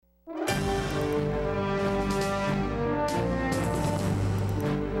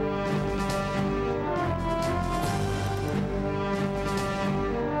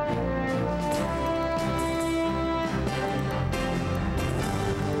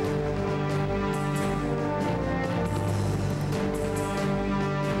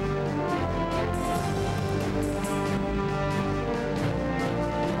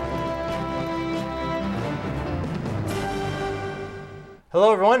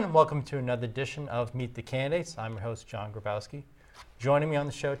Hello, everyone, and welcome to another edition of Meet the Candidates. I'm your host, John Grabowski. Joining me on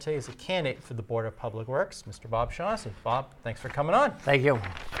the show today is a candidate for the Board of Public Works, Mr. Bob Shaughnessy. Bob, thanks for coming on. Thank you.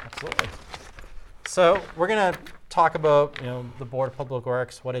 Absolutely. So we're going to talk about the Board of Public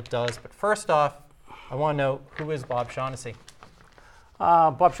Works, what it does. But first off, I want to know, who is Bob Shaughnessy?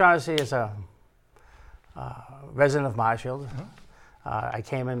 Bob Shaughnessy is a resident of Marshfield. I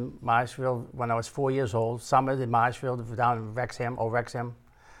came in Marshfield when I was 4 years old, summered in Marshfield down in Wrexham, in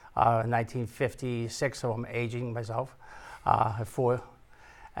 1956, so I'm aging myself at 4.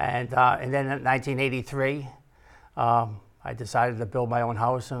 And then in 1983, I decided to build my own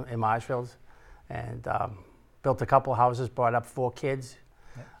house in Marshfield and built a couple of houses, brought up 4 kids.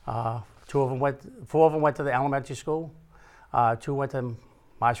 Yep. 4 of them went to the elementary school. 2 went to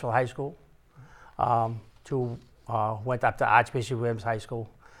Marshfield High School. 2 went up to Archbishop Williams High School,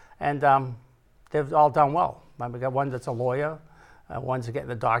 and they've all done well. We got one that's a lawyer, one's getting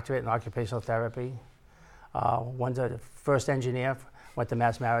a doctorate in occupational therapy, one's a first engineer, went to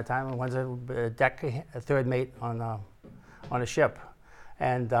Mass Maritime, and one's a third mate on a ship.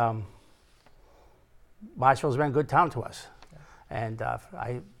 And Marshfield's been a good town to us. And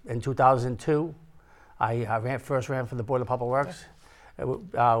in 2002, I first ran for the Board of Public Works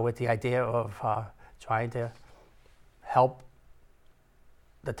with the idea of trying to help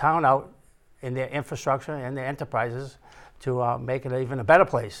the town out in their infrastructure and their enterprises to make it even a better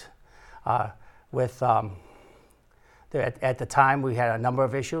place. At the time, we had a number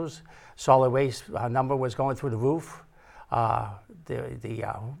of issues. Solid waste number was going through the roof. The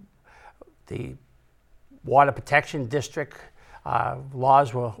water protection district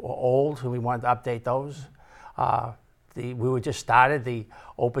laws were old, and we wanted to update those. We were just started the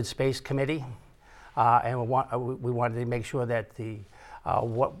Open Space Committee. And we wanted to make sure that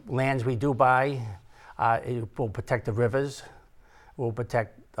what lands we do buy, it will protect the rivers, will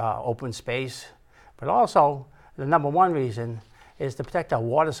protect open space, but also the number one reason is to protect our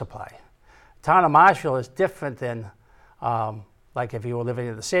water supply. The town of Marshfield is different than like if you were living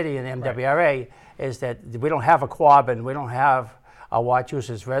in the city in MWRA, right. Is that we don't have a Quabbin, we don't have a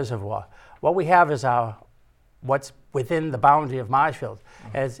Wachusett Reservoir. What we have is what's within the boundary of Marshfield.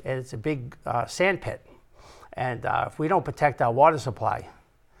 Mm-hmm. It's a big sand pit. And if we don't protect our water supply,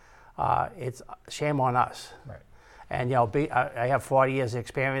 it's shame on us. Right. And I have 40 years of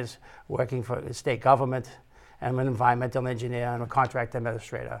experience working for the state government. I'm an environmental engineer, I'm a contract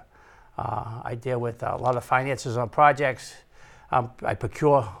administrator. I deal with a lot of finances on projects. I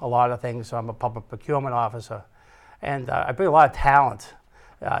procure a lot of things, so I'm a public procurement officer. And I bring a lot of talent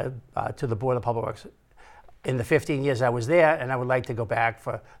to the Board of Public Works. In the 15 years I was there, and I would like to go back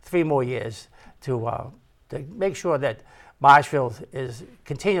for 3 more years to make sure that Marshfield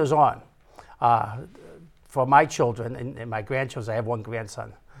continues on for my children and my grandchildren. I have 1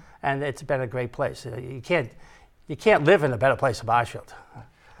 grandson, and it's been a great place. You can't live in a better place than Marshfield.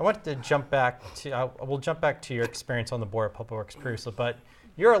 I want to jump back to. We'll jump back to your experience on the Board of Public Works previously, but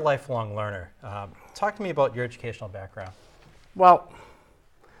you're a lifelong learner. Talk to me about your educational background. Well,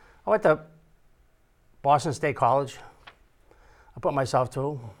 I went to Boston State College. I put myself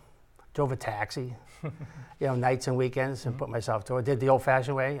through, drove a taxi, nights and weekends, and put myself through. I did the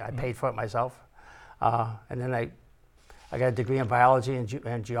old-fashioned way. I paid for it myself. And then I got a degree in biology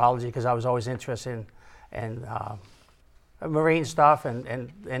and geology because I was always interested in marine stuff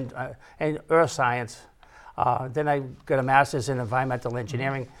and earth science. Then I got a master's in environmental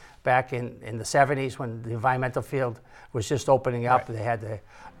engineering back in the 70s when the environmental field was just opening up. Right. They had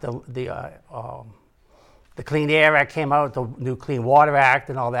the Clean Air Act came out, the new Clean Water Act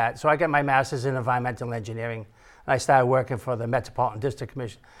and all that. So I got my master's in environmental engineering, and I started working for the Metropolitan District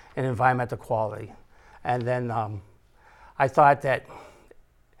Commission in environmental quality. And then I thought that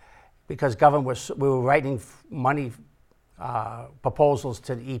because government we were writing money proposals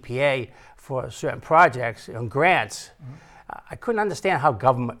to the EPA for certain projects and grants, I couldn't understand how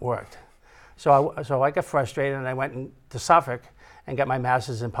government worked. So I got frustrated, and I went to Suffolk and got my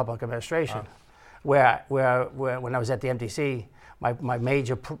master's in public administration. Wow. Where when I was at the MDC, my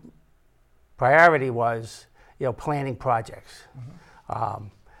major priority was planning projects,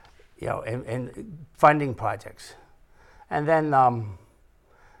 and funding projects, and then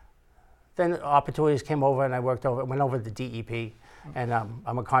opportunities came over, and I went over to DEP, and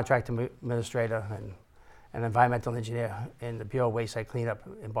I'm a contract administrator and an environmental engineer in the Bureau of Wayside Cleanup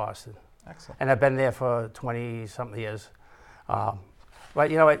in Boston. Excellent. And I've been there for 20-something years. But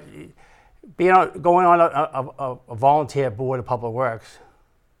going on a volunteer Board of Public Works,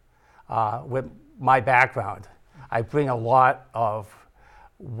 with my background, I bring a lot of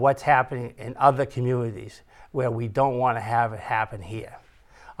what's happening in other communities where we don't want to have it happen here.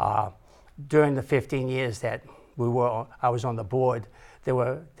 During the 15 years that I was on the board, there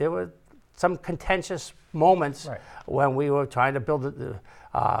were some contentious moments Right. when we were trying to build the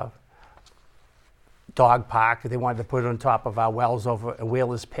dog park. They wanted to put it on top of our wells over at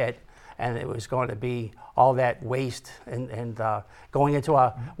Wheeler's Pit, and it was going to be all that waste and going into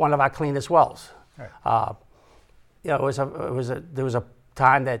one of our cleanest wells. Right. There was a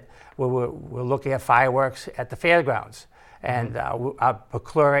time that we were looking at fireworks at the fairgrounds, and our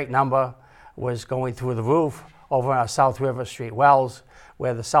perchlorate number was going through the roof over our South River Street wells,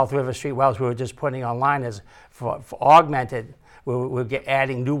 where the South River Street wells we were just putting online as for augmented. We were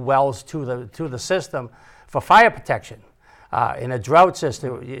adding new wells to the system for fire protection. In a drought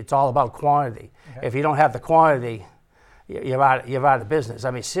system, it's all about quantity. Okay. If you don't have the quantity, you're out of business.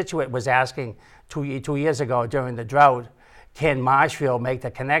 I mean, Scituate was asking 2 years ago during the drought, can Marshfield make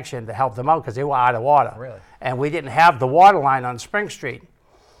the connection to help them out because they were out of water? Really? And we didn't have the water line on Spring Street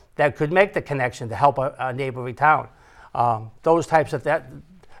that could make the connection to help a neighboring town. Those types of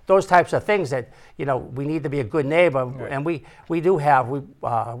things that we need to be a good neighbor, right. And we do have. When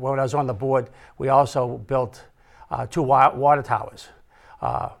I was on the board, we also built 2 water towers,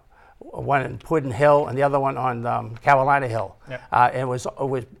 one in Puddin Hill and the other one on Carolina Hill. Yep. And it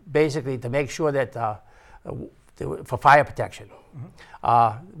was basically to make sure that for fire protection.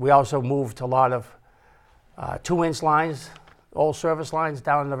 Mm-hmm. We also moved a lot of 2-inch lines, old service lines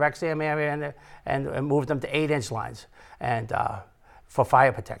down in the Rexham area, and moved them to 8-inch lines, and for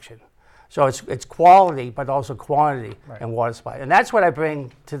fire protection. So it's quality, but also quantity, right. In water supply. And that's what I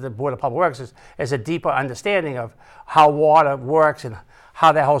bring to the Board of Public Works is a deeper understanding of how water works and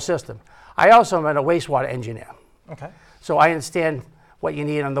how that whole system. I also am a wastewater engineer. Okay. So I understand what you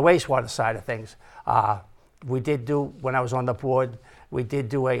need on the wastewater side of things. We did do, when I was on the board, we did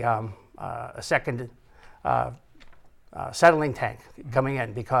do a second settling tank coming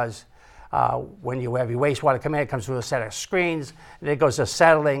in, because when you have your wastewater come in, it comes through a set of screens, and it goes to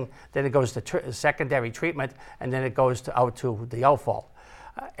settling, then it goes to secondary treatment, and then it goes out to the outfall.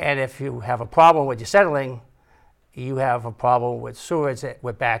 And if you have a problem with your settling, you have a problem with sewage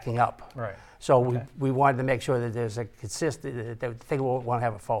with backing up. Right. So okay. we wanted to make sure that there's a consistent, that the thing won't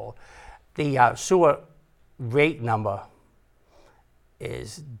have a fall. The sewer rate number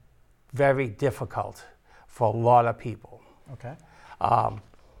is very difficult for a lot of people. Okay.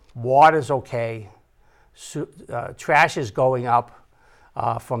 Water's okay. Trash is going up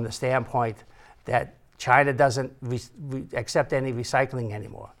from the standpoint that China doesn't accept any recycling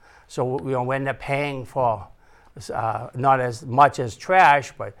anymore. So we end up paying for not as much as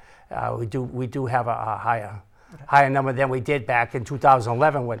trash, but we do have a higher number than we did back in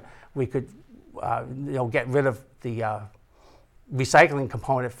 2011 when we could get rid of the recycling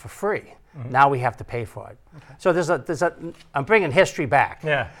component for free. Mm-hmm. Now we have to pay for it. Okay. So I'm bringing history back.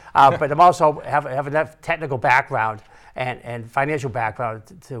 Yeah. But I'm also have enough technical background and financial background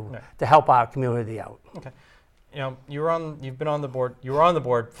to help our community out. Okay. You've been on the board. You were on the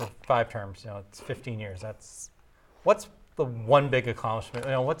board for 5 terms. It's 15 years. What's the one big accomplishment?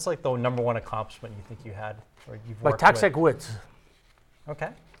 What's like the number one accomplishment you think you had or you've worked with? Patuxent Woods. Okay.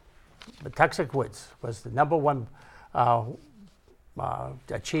 Patuxent Woods was the number one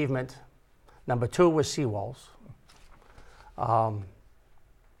achievement. Number 2 was seawalls.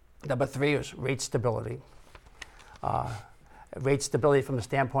 Number 3 was rate stability. Rate stability from the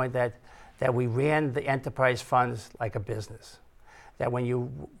standpoint that we ran the enterprise funds like a business. That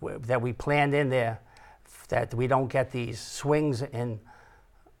we planned in there that we don't get these swings in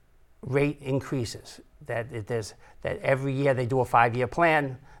rate increases. That every year they do a 5-year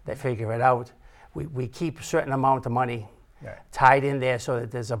plan, they figure it out. We keep a certain amount of money tied in there so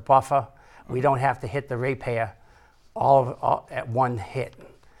that there's a buffer. We don't have to hit the ratepayer all at one hit.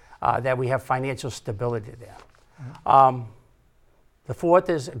 That we have financial stability there. Mm-hmm. The 4th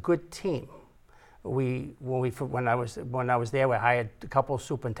is a good team. When I was there, we hired a couple of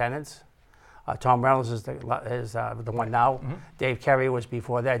superintendents. Tom Reynolds is the one now. Mm-hmm. Dave Kerry was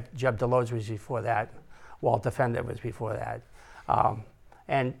before that. Jeb Delodes was before that. Walter Fender was before that.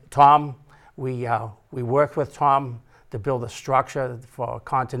 And Tom, we worked with Tom to build a structure for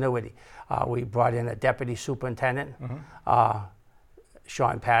continuity. We brought in a deputy superintendent, mm-hmm.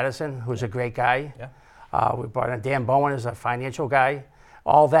 Sean Patterson, who's a great guy. Yeah. We brought in Dan Bowen as a financial guy.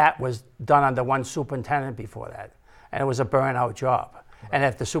 All that was done under one superintendent before that. And it was a burnout job. Right. And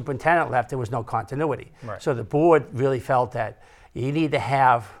if the superintendent left, there was no continuity. Right. So the board really felt that you need to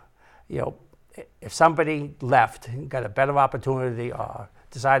have, if somebody left, got a better opportunity or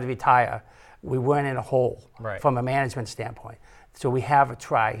decided to retire, we weren't in a hole from a management standpoint. So we have a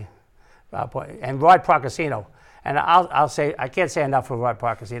try. And Rod Procasino, And I'll say, I can't say enough for Rod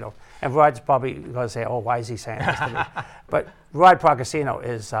Procasino. And Rod's probably going to say, oh, why is he saying this to me? But Rod Procasino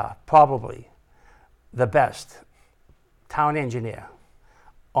is probably the best town engineer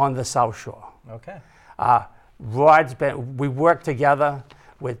on the South Shore. Okay. We worked together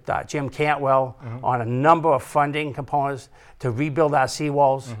with Jim Cantwell on a number of funding components to rebuild our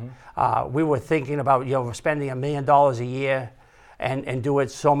seawalls. We were thinking about spending $1 million a year and do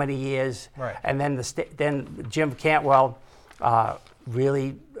it so many years. Right. And then then Jim Cantwell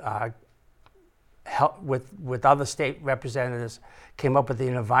really helped with other state representatives, came up with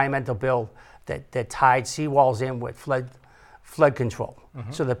an environmental bill that tied seawalls in with flood control.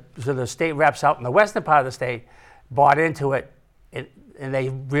 So the state reps out in the western part of the state bought into it, and they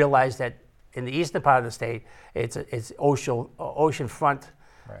realized that in the eastern part of the state, it's ocean front.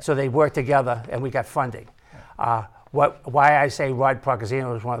 Right. So they worked together, and we got funding. Why I say Rod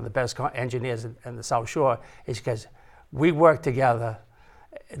Procasino is one of the best engineers in the South Shore is because we worked together,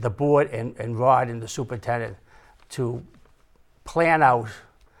 the board and Rod and the superintendent, to plan out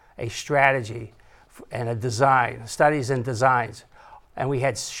a strategy and a design, studies and designs. And we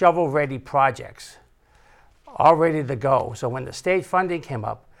had shovel-ready projects all ready to go. So when the state funding came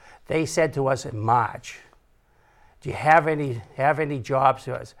up, they said to us in March, do you have any jobs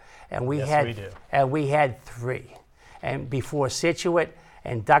to us? And we had 3. And before Scituate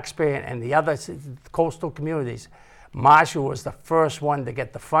and Duxbury and the other coastal communities, Marshall was the first one to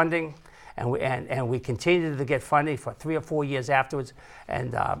get the funding, and we continued to get funding for 3 or 4 years afterwards,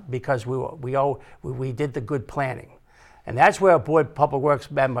 and because we did the good planning. And that's where a Board Public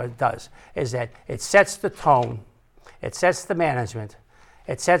Works member does, is that it sets the tone, it sets the management,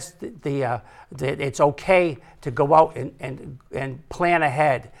 it sets it's okay to go out and plan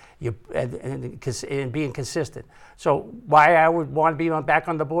ahead and being consistent. So why I would want to be back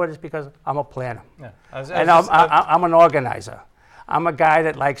on the board is because I'm a planner. Yeah. I'm an organizer. I'm a guy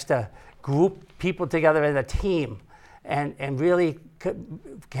that likes to group people together as a team and really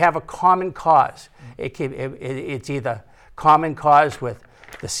have a common cause. It's either common cause with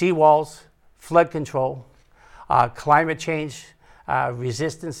the seawalls, flood control, climate change,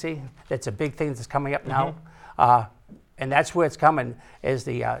 resistancy. That's a big thing that's coming up now, and that's where it's coming. Is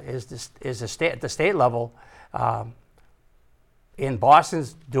the state at the state level? In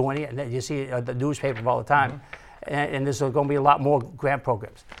Boston's doing it, and you see the newspaper all the time. And there's going to be a lot more grant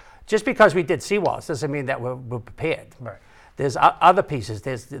programs. Just because we did seawalls doesn't mean that we're prepared. Right. There's other pieces.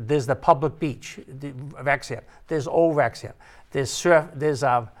 There's the public beach, Wrexham. There's Old Wrexham. There's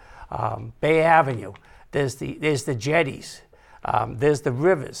Bay Avenue. There's the jetties. There's the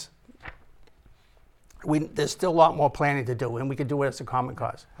rivers. There's still a lot more planning to do, and we can do it as a common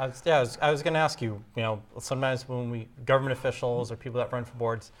cause. I was going to ask you. Sometimes when government officials or people that run for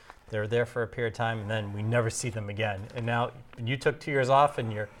boards, they're there for a period of time, and then we never see them again. And now you took 2 years off,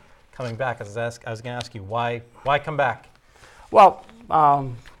 and you're coming back. I was going to ask you why come back? Well,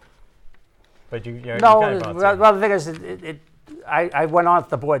 but you the thing is, I went on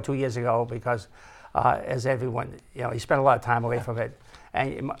the board 2 years ago because, as everyone, you spend a lot of time away from it,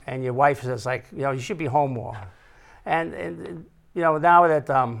 and your wife says you should be home more, and now that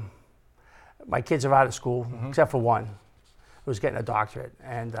my kids are out of school, except for one, who's getting a doctorate,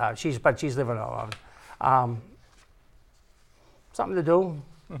 and she's living alone. Something to do.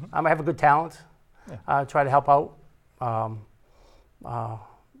 I have a good talent. Try to help out.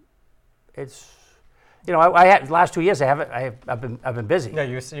 It's, I had the last 2 years. I've been busy. Yeah,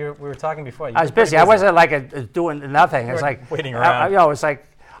 we were talking before. I was busy. I wasn't doing nothing. It's like waiting around. It's like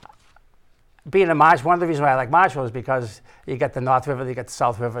being in Marshall. One of the reasons why I like Marshall is because you got the North River, you got the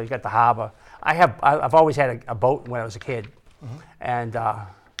South River, you got the harbor. I've always had a boat when I was a kid, and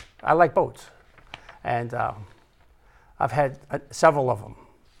I like boats, and I've had several of them.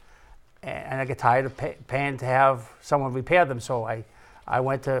 And I get tired of paying to have someone repair them, so I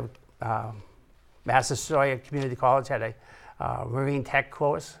went to Massasoit Community College, had a marine tech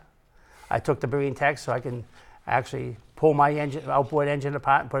course. I took the marine tech so I can actually pull my outboard engine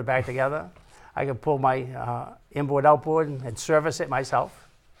apart and put it back together. I can pull my inboard outboard and service it myself,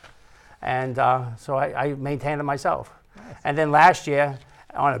 and so I maintain it myself. Nice. And then last year,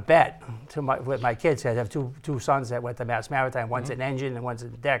 on a bet with my kids, I have two sons that went to Mass Maritime. One's an engine and one's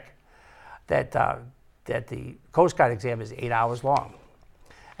in deck. That the Coast Guard exam is 8 hours long.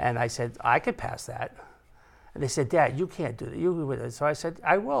 And I said, I could pass that. And they said, Dad, you can't do that. You with it. So I said,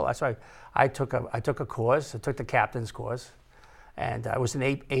 I will. So I took a course. I took the captain's course. And it was an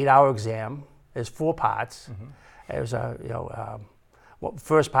 8-hour exam. There's 4 parts. It was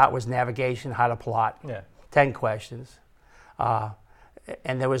first part was navigation, how to plot. 10 questions.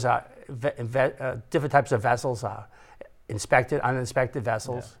 And there was different types of vessels, inspected, uninspected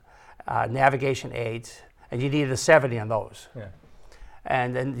vessels, navigation aids, and you needed a 70 on those. Yeah.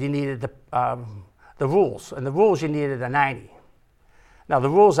 And then you needed the rules, and the rules you needed a 90. Now the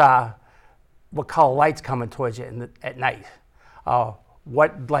rules are what color light's coming towards you at night.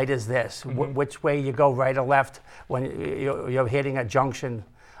 What light is this? Which way you go, right or left when you're hitting a junction?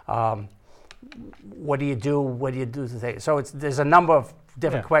 What do you do? What do you do to things? So there's a number of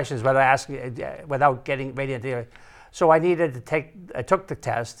different questions without getting right into it. So I took the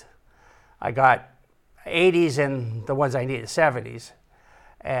test. I got 80s and the ones I needed 70s.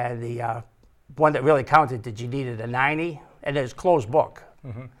 And the one that really counted, you needed a 90? And it was closed book.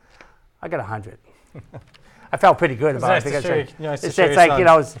 I got 100. I felt pretty good about it because it's like, you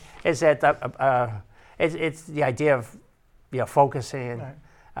know, it's the idea of, you know, focusing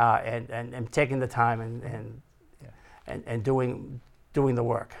and taking the time and doing the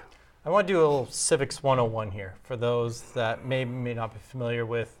work. I want to do a little Civics 101 here for those that may not be familiar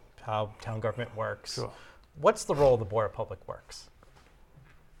with how town government works. Sure. What's the role of the Board of Public Works?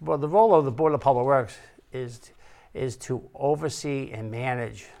 Well, the role of the Board of Public Works is to oversee and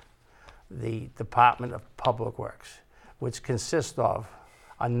manage the Department of Public Works, which consists of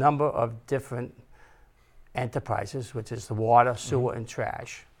a number of different enterprises, which is the water, sewer, and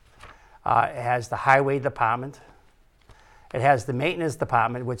trash. It has the highway department. It has the maintenance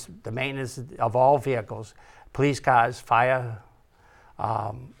department, which the maintenance of all vehicles, police cars, fire,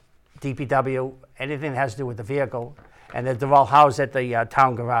 DPW, anything that has to do with the vehicle, and they're all housed at the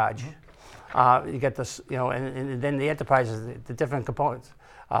town garage. You get this, you know, and then the enterprises, the different components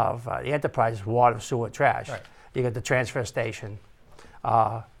of the enterprise: water, sewer, trash. Right. You get the transfer station.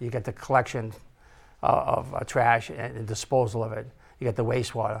 You get the collection of trash and disposal of it. You get the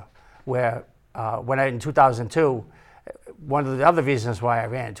wastewater. Where in 2002, one of the other reasons why I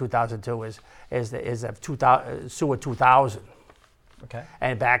ran in 2002 is sewer 2000. Okay.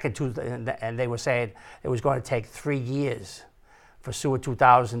 And back in and they were saying it was going to take 3 years for sewer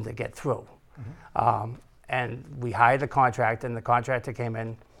 2000 to get through. And we hired a contractor, and the contractor came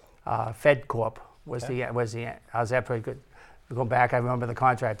in. FedCorp was the how's that pretty good? Going back, I remember the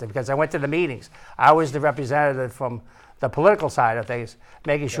contractor because I went to the meetings. I was the representative from the political side of things,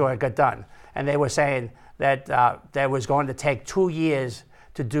 making sure it got done. And they were saying that that was going to take 2 years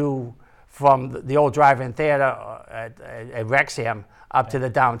to do from the old drive-in theater at Wrexham up to the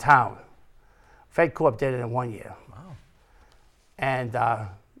downtown. FedCorp did it in 1 year. Wow. And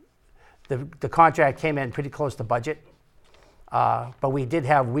the contract came in pretty close to budget. But we did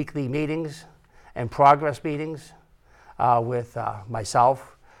have weekly meetings and progress meetings with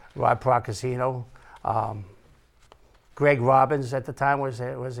myself, Rob Procasino, Greg Robbins at the time was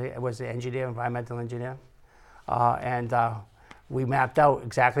the engineer, environmental engineer, and we mapped out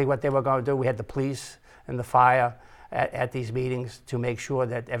exactly what they were going to do. We had the police and the fire at these meetings to make sure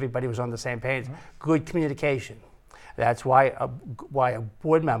that everybody was on the same page. Good communication. That's why a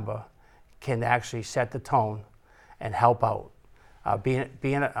board member can actually set the tone and help out. Being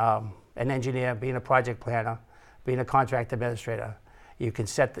an engineer, being a project planner, being a contract administrator, you can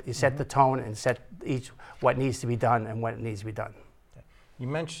set the tone and set what needs to be done and when it needs to be done. Okay. You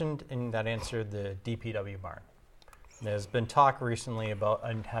mentioned in that answer the DPW barn. There's been talk recently about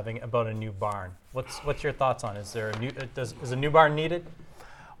a new barn. What's your thoughts on it? Is a new barn needed?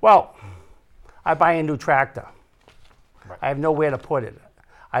 Well, I buy a new tractor. Right. I have nowhere to put it.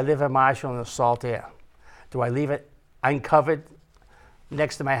 I live in Marshall in the salt air. Do I leave it uncovered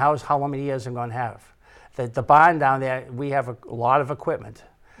next to my house? How many years am I going to have? The barn down there, we have a lot of equipment.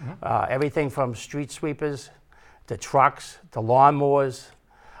 Everything from street sweepers to trucks to lawnmowers.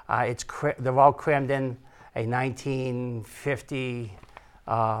 They're all crammed in a 1950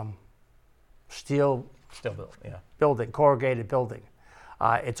 steel built, yeah. building, corrugated building.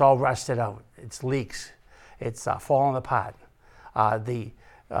 It's all rusted out. It's leaks. It's falling apart. The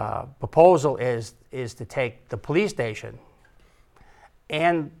proposal is to take the police station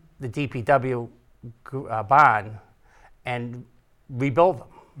and the DPW barn and rebuild them.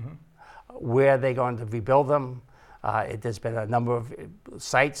 Where are they going to rebuild them? There's been a number of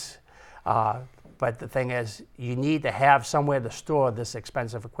sites, but the thing is, you need to have somewhere to store this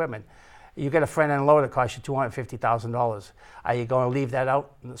expensive equipment. You get a front-end loader that costs you $250,000. Are you going to leave that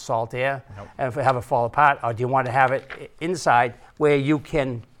out in the salt air and have it fall apart, or do you want to have it inside where you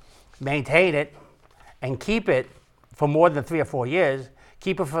can maintain it and keep it for more than 3 or 4 years?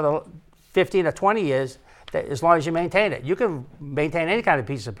 Keep it for the 15 or 20 years, as long as you maintain it. You can maintain any kind of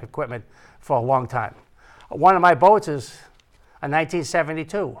piece of equipment for a long time. One of my boats is a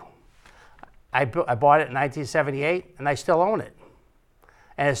 1972. I bought it in 1978, and I still own it.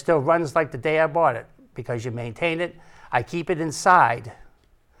 and it still runs like the day I bought it because you maintain it. I keep it inside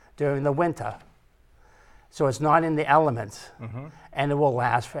during the winter, so it's not in the elements, and it will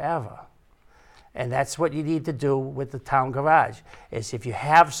last forever. And that's what you need to do with the town garage, is if you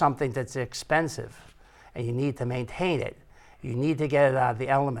have something that's expensive and you need to maintain it, you need to get it out of the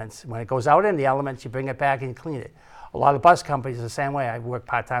elements. When it goes out in the elements, you bring it back and clean it. A lot of bus companies are the same way. I work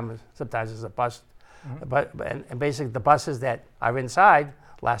part-time sometimes as a bus, and basically the buses that are inside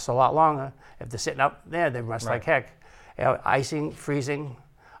last a lot longer. If they're sitting up there, they rust like heck. You know, icing, freezing.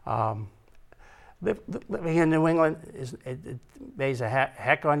 Living in New England, it weighs a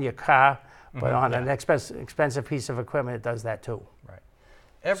heck on your car, but on an expensive piece of equipment, it does that too. Right.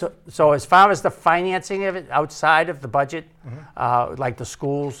 So as far as the financing of it outside of the budget, like the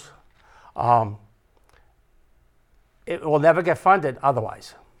schools, it will never get funded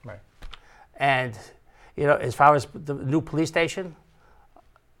otherwise. Right. And you know, as far as the new police station,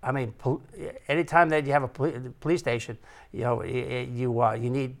 I mean, anytime that you have a police station, you know, you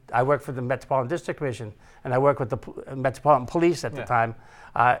need. I work for the Metropolitan District Commission, and I work with the Metropolitan Police at the time,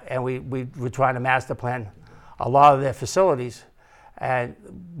 and we were trying to master plan a lot of their facilities. And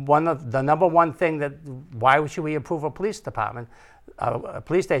the number one thing that why should we improve a police department, a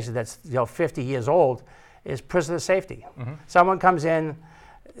police station that's 50 years old, is prisoner safety. Someone comes in,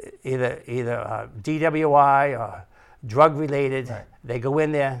 either DWI or drug related, they go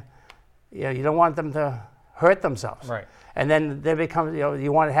in there, you don't want them to hurt themselves. Right. And then they become,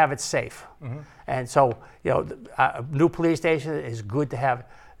 you want to have it safe. And so, a new police station is good to have,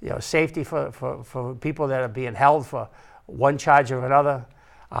 safety for people that are being held for one charge or another.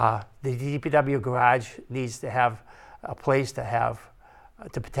 The DPW garage needs to have a place to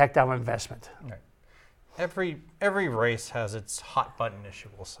protect our investment. Right. Every race has its hot button issue,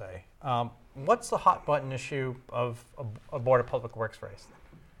 we'll say. What's the hot button issue of a Board of Public Works race?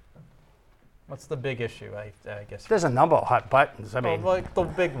 What's the big issue, I guess? There's a number of hot buttons. I mean, like the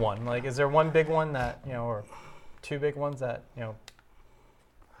big one. Like, is there one big one that, or two big ones that, No.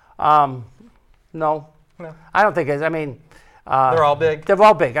 No. I don't think it's, I mean. They're all big? They're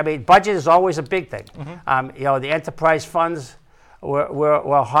all big. I mean, budget is always a big thing. The enterprise funds were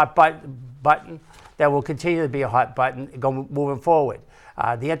a hot button that will continue to be a hot button moving forward.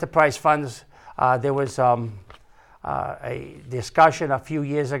 The enterprise funds, there was a discussion a few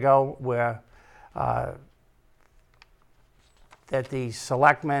years ago where that the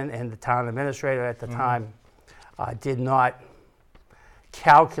selectmen and the town administrator at the time did not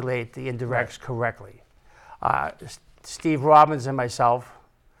calculate the indirects correctly. Steve Robbins and myself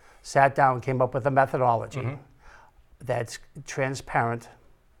sat down and came up with a methodology that's transparent,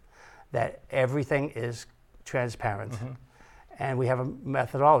 that everything is transparent, and we have a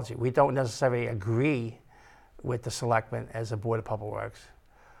methodology. We don't necessarily agree with the selectmen as a Board of Public Works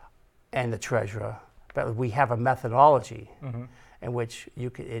and the treasurer, but we have a methodology in which you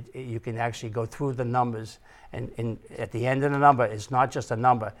can actually go through the numbers, and at the end of the number, it's not just a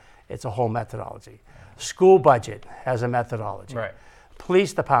number, it's a whole methodology. School budget has a methodology. Right.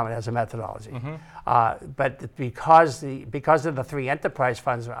 Police department has a methodology. But because of the three enterprise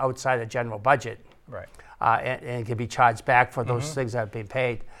funds are outside the general budget, right, and it can be charged back for those things that have been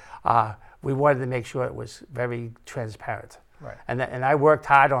paid, we wanted to make sure it was very transparent. Right. And I worked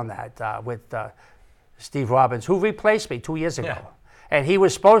hard on that with Steve Robbins, who replaced me 2 years ago. Yeah. And he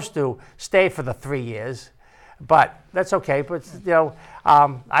was supposed to stay for the 3 years, but that's okay. But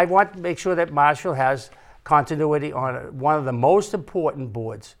I want to make sure that Marshall has continuity on one of the most important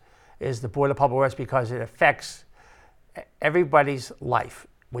boards is the Board of Public Works, because it affects everybody's life.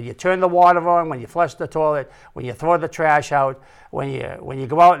 When you turn the water on, when you flush the toilet, when you throw the trash out, when you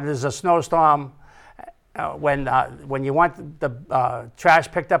go out and there's a snowstorm, when you want the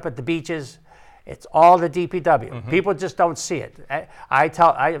trash picked up at the beaches, it's all the DPW. People just don't see it.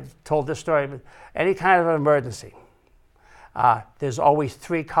 I've told this story. Any kind of an emergency, there's always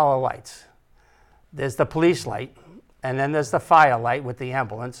three color lights. There's the police light, and then there's the fire light with the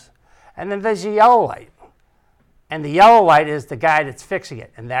ambulance, and then there's the yellow light. And the yellow light is the guy that's fixing it,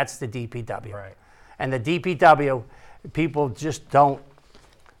 and that's the DPW. Right. And the DPW, people just don't,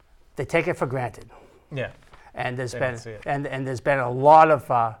 they take it for granted. Yeah. And there's They been don't see it. and there's been a lot of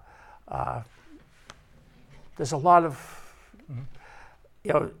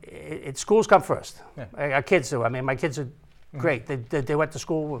schools come first. Yeah. Our kids do. I mean, my kids are great. They went to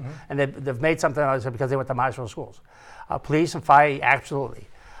school and they've made something out of it because they went to Marshall schools. Police and fire, absolutely.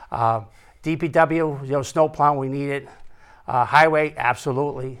 DPW, snow plowing, we need it. Highway,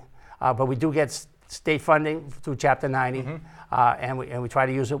 absolutely. But we do get state funding through Chapter 90, and we try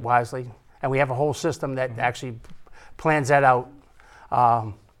to use it wisely. And we have a whole system that actually plans that out.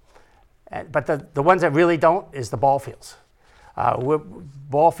 But the ones that really don't is the ball fields.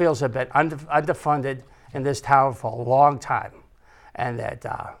 Ball fields have been underfunded in this town for a long time. And that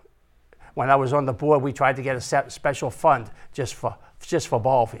when I was on the board, we tried to get a special fund just for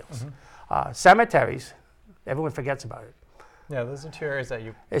ball fields. Cemeteries, everyone forgets about it. Yeah, those are two areas that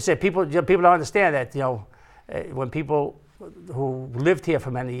you. It's that people don't understand that, when people who lived here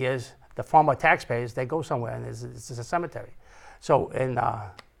for many years, the former taxpayers, they go somewhere and it's a cemetery. So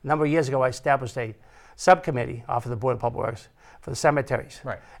a number of years ago, I established a subcommittee off of the Board of Public Works for the cemeteries.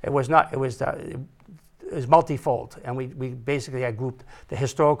 Right. It was multifold, and we basically had grouped the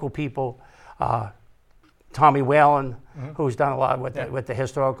historical people, Tommy Whalen, who's done a lot with the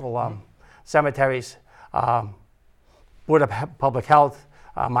historical cemeteries, Board of Public Health,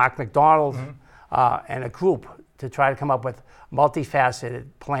 Mark McDonald, and a group to try to come up with multifaceted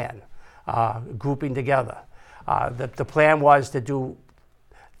plan, grouping together. The plan was to do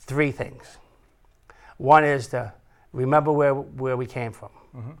three things. One is to remember where we came from.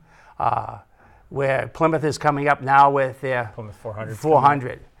 Where Plymouth is coming up now with their Plymouth 400.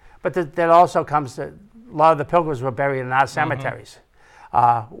 400. But that also comes to, a lot of the pilgrims were buried in our cemeteries.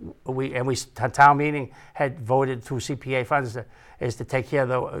 Town meeting had voted through CPA funds to take care of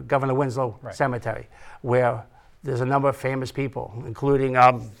the Governor Winslow Cemetery, where there's a number of famous people, including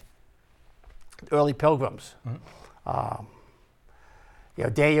early pilgrims.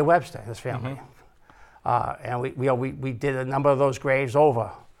 Daniel Webster, his family. And we did a number of those graves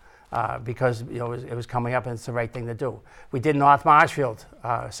over because it was coming up and it's the right thing to do. We did North Marshfield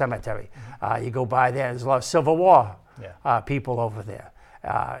Cemetery. You go by there, there's a lot of Civil War people over there.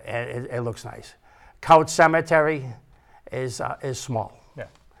 And it looks nice. Couch Cemetery is small,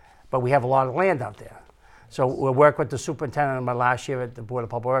 but we have a lot of land out there. So we'll work with the superintendent in my last year at the Board of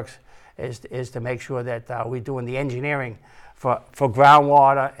Public Works is to make sure that we're doing the engineering for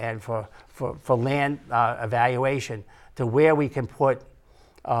groundwater and for land evaluation to where we can put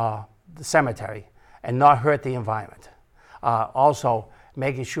the cemetery and not hurt the environment. Also,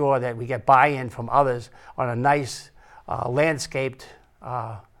 making sure that we get buy-in from others on a nice landscaped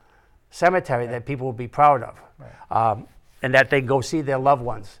cemetery that people will be proud of, and that they go see their loved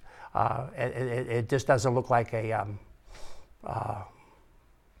ones. It just doesn't look like a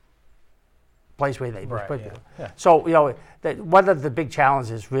place where they put you. So one of the big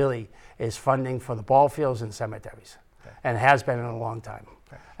challenges really is funding for the ball fields and cemeteries, and has been in a long time.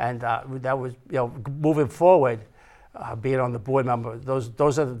 And that was moving forward, being on the board member,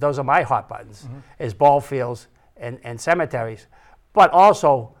 those are my hot buttons, is ball fields and cemeteries, but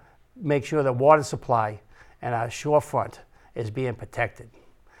also make sure the water supply and our shorefront is being protected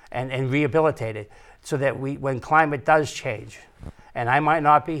and rehabilitated, so that when climate does change, and I might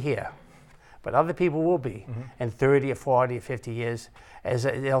not be here, but other people will be in 30 or 40 or 50 years, as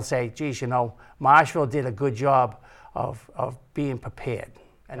they'll say, geez, Marshfield did a good job of being prepared.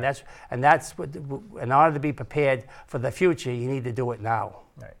 And that's what, in order to be prepared for the future, you need to do it now.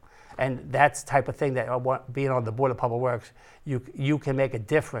 And that's the type of thing that being on the Board of Public Works, you can make a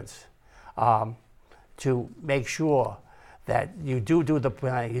difference to make sure that you do the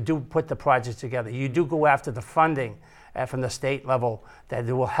planning, you do put the projects together, you do go after the funding from the state level, that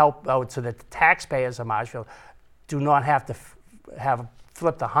it will help out so that the taxpayers of Marshfield do not have to have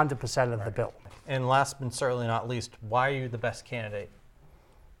flipped 100% of the bill. And last but certainly not least, why are you the best candidate?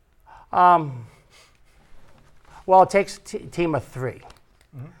 Well, it takes a team of three.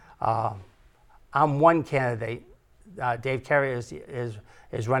 I'm one candidate. Dave Carey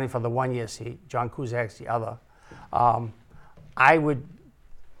is running for the one-year seat. John Kuzak's the other. I would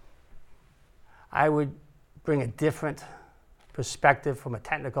bring a different perspective from a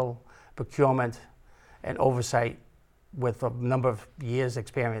technical procurement and oversight with a number of years'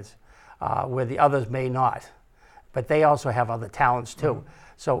 experience, where the others may not. But they also have other talents too.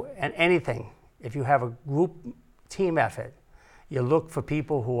 So, and anything, if you have a group team effort, you look for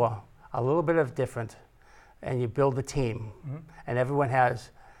people who are a little bit of different, and you build a team, and everyone has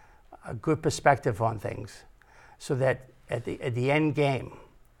a good perspective on things, so that at the end game,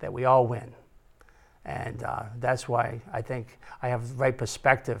 that we all win. And that's why I think I have the right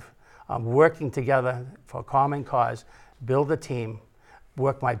perspective. Working together for a common cause, build a team,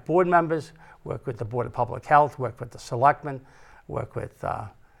 work my board members, work with the Board of Public Health, work with the selectmen, work with the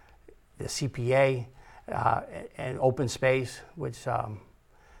CPA, and open space, which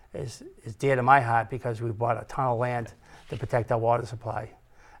is dear to my heart, because we bought a ton of land to protect our water supply.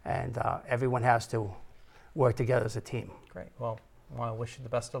 And everyone has to work together as a team. Great. Well, I want to wish you the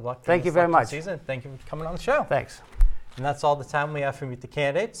best of luck. Thank you very much. Season. Thank you for coming on the show. Thanks. And that's all the time we have for Meet the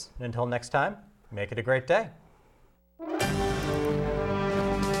Candidates. And until next time, make it a great day.